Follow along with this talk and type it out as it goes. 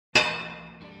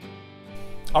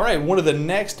All right, one of the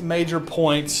next major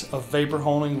points of vapor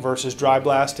honing versus dry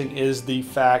blasting is the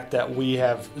fact that we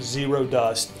have zero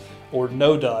dust or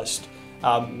no dust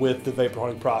with the vapor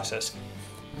honing process.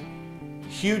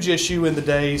 Huge issue in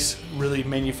today's really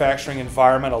manufacturing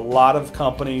environment. A lot of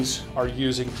companies are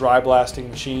using dry blasting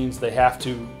machines. They have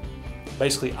to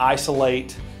basically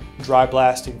isolate dry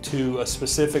blasting to a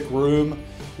specific room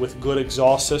with good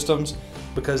exhaust systems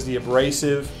because the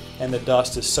abrasive and the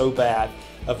dust is so bad.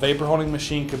 A vapor honing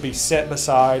machine could be set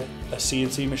beside a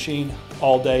CNC machine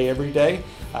all day, every day.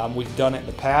 We've done it in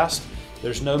the past.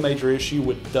 There's no major issue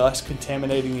with dust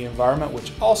contaminating the environment,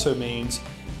 which also means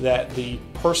that the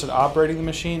person operating the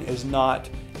machine is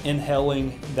not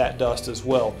inhaling that dust as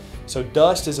well. So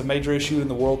dust is a major issue in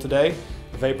the world today.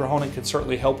 Vapor honing can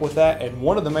certainly help with that. And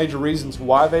one of the major reasons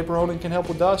why vapor honing can help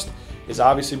with dust is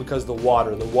obviously because the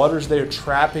water. The water's there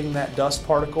trapping that dust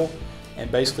particle and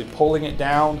basically pulling it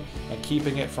down and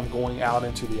keeping it from going out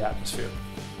into the atmosphere.